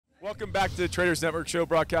Welcome back to the Traders Network show,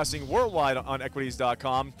 broadcasting worldwide on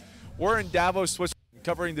equities.com. We're in Davos, Switzerland,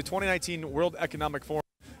 covering the 2019 World Economic Forum.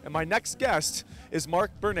 And my next guest is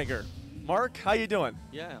Mark Berninger. Mark, how you doing?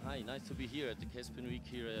 Yeah, hi, nice to be here at the Caspian Week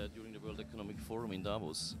here during the World Economic Forum in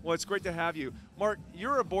Davos. Well, it's great to have you. Mark,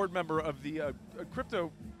 you're a board member of the crypto,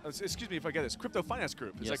 excuse me if I get this, Crypto Finance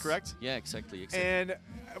Group, is that correct? Yeah, exactly. And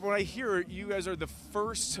when I hear you guys are the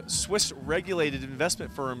first Swiss regulated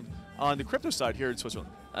investment firm on the crypto side here in Switzerland.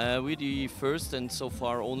 We're the first and so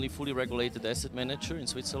far only fully regulated asset manager in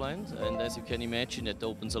Switzerland, and as you can imagine, that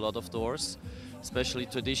opens a lot of doors, especially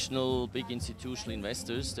traditional big institutional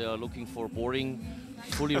investors. They are looking for boring,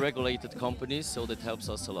 fully regulated companies, so that helps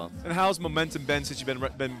us a lot. And how's momentum been since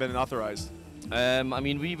you've been authorized? I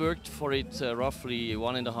mean, we worked for it roughly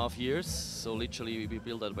 1.5 years, so literally we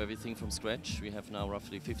built up everything from scratch. We have now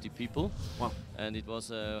roughly 50 people. Wow. And it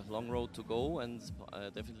was a long road to go, and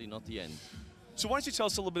definitely not the end. So why don't you tell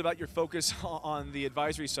us a little bit about your focus on the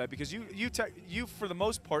advisory side, because you for the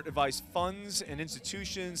most part advise funds and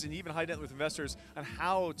institutions and even high net worth investors on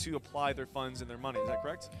how to apply their funds and their money, is that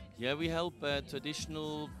correct? Yeah, we help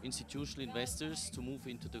traditional institutional investors to move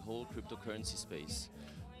into the whole cryptocurrency space.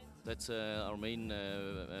 That's our main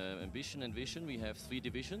ambition and vision. We have 3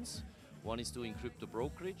 divisions. One is doing crypto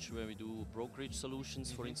brokerage, where we do brokerage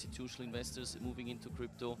solutions for institutional investors moving into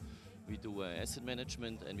crypto. We do asset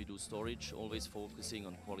management, and we do storage, always focusing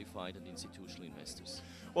on qualified and institutional investors.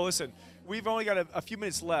 Well, listen, we've only got a few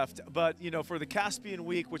minutes left, but you know, for the Caspian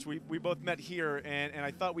Week, which we both met here, and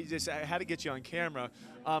I thought I had to get you on camera.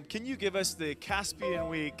 Can you give us the Caspian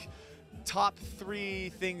Week top 3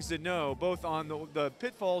 things to know, both on the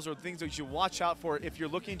pitfalls or things that you should watch out for if you're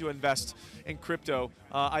looking to invest in crypto,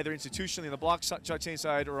 either institutionally on the blockchain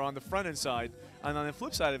side or on the front end side? And on the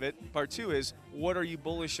flip side of it, part 2 is, what are you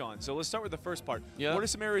bullish on? So let's start with the first part. Yeah. What are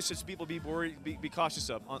some areas that people be cautious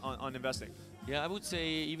of on investing? Yeah, I would say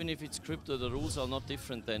even if it's crypto, the rules are not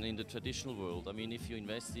different than in the traditional world. I mean, if you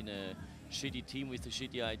invest in a shitty team with a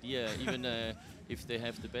shitty idea, even if they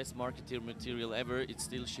have the best marketing material ever, it's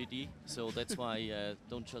still shitty. So that's why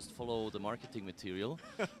don't just follow the marketing material.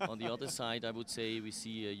 On the other side, I would say we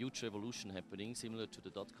see a huge revolution happening, similar to the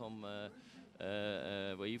dot-com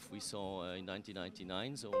wave we saw in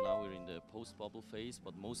 1999. So now we're in the post-bubble phase,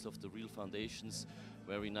 but most of the real foundations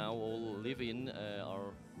where we now all live in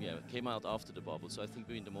came out after the bubble. So I think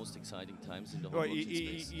we're in the most exciting times in the whole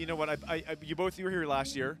space. You know what? You were here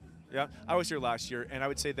last year. Yeah, I was here last year, and I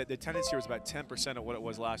would say that the attendance here was about 10% of what it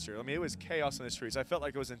was last year. I mean, it was chaos in the streets. I felt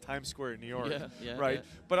like it was in Times Square in New York, right? Yeah.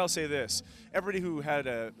 But I'll say this: everybody who had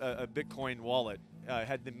a Bitcoin wallet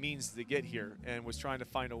had the means to get here and was trying to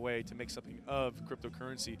find a way to make something of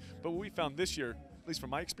cryptocurrency. But what we found this year, at least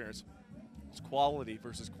from my experience, was quality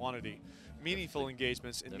versus quantity. Meaningful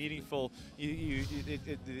engagements and meaningful.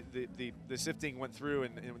 The sifting went through,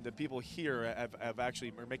 and the people here have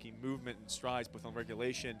actually are making movement and strides both on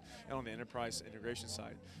regulation and on the enterprise integration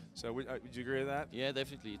side. So would you agree with that? Yeah,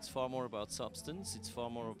 definitely. It's far more about substance. It's far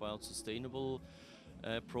more about sustainable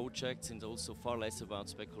projects, and also far less about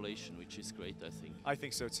speculation, which is great, I think. I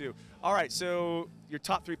think so too. All right, so your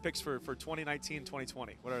top 3 picks for 2019 and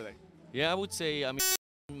 2020, what are they? Yeah, I would say, I'm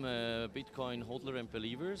a Bitcoin hodler and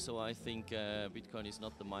believer, so I think Bitcoin is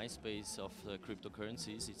not the MySpace of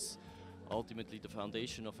cryptocurrencies. It's ultimately the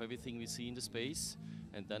foundation of everything we see in the space.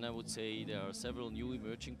 And then I would say there are several new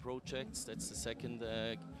emerging projects. That's the second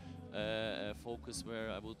focus where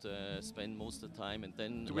I would spend most of the time. And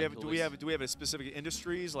then do we have a specific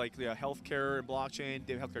industries like the healthcare and blockchain,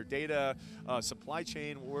 healthcare data, supply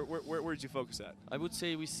chain? Where did you focus at? I would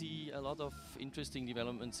say we see a lot of interesting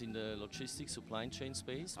developments in the logistics supply chain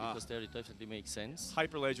space, because there it definitely makes sense.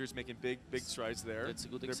 Hyperledger is making big strides there. That's a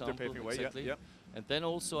good example. They're paving the way. Exactly. Yep. And then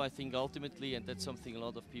also I think ultimately, and that's something a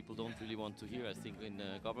lot of people don't really want to hear, I think in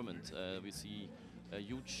government we see a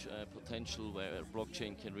huge potential where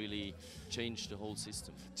blockchain can really change the whole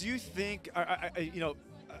system. Do you think,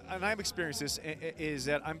 and I've experienced this, is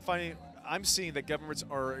that I'm seeing that governments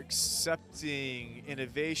are accepting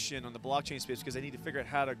innovation on the blockchain space because they need to figure out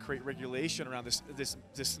how to create regulation around this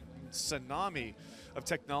tsunami of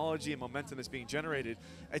technology and momentum that's being generated.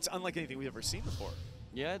 It's unlike anything we've ever seen before.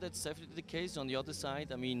 Yeah, that's definitely the case. On the other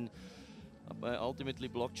side, I mean, ultimately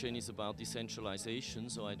blockchain is about decentralization,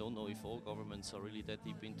 so I don't know if all governments are really that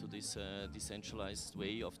deep into this decentralized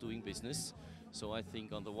way of doing business. So I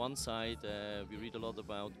think on the one side we read a lot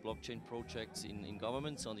about blockchain projects in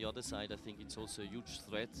governments. On the other side, I think it's also a huge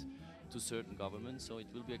threat to certain governments, so it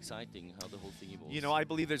will be exciting how the whole thing evolves. You know, I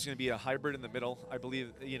believe there's going to be a hybrid in the middle. I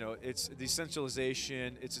believe, it's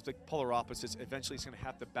decentralization, it's like polar opposites. Eventually it's going to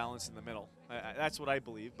have to balance in the middle. That's what I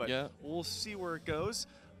believe, but we'll see where it goes.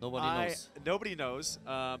 Nobody knows. Nobody knows.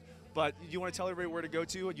 But you want to tell everybody where to go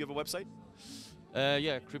to? Do you have a website?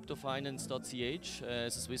 Yeah, cryptofinance.ch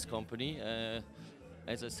is a Swiss company.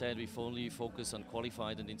 As I said, we've only focused on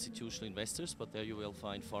qualified and institutional investors, but there you will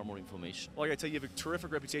find far more information. Well, I got to tell you, you have a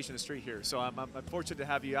terrific reputation in the street here, so I'm fortunate to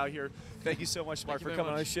have you out here. Thank you so much, Mark, for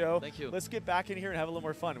coming on the show. Thank you. Let's get back in here and have a little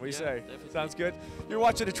more fun. What do you say? Definitely. Sounds good? You're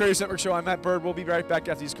watching the Traders Network Show. I'm Matt Bird. We'll be right back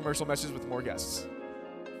after these commercial messages with more guests.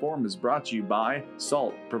 Forum is brought to you by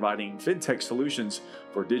Salt, providing fintech solutions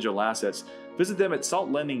for digital assets. Visit them at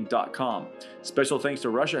saltlending.com. Special thanks to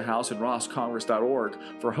Russia House and RossCongress.org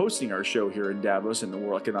for hosting our show here in Davos in the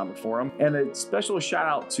World Economic Forum. And a special shout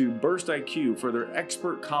out to Burst IQ for their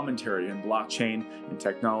expert commentary in blockchain and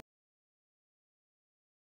technology.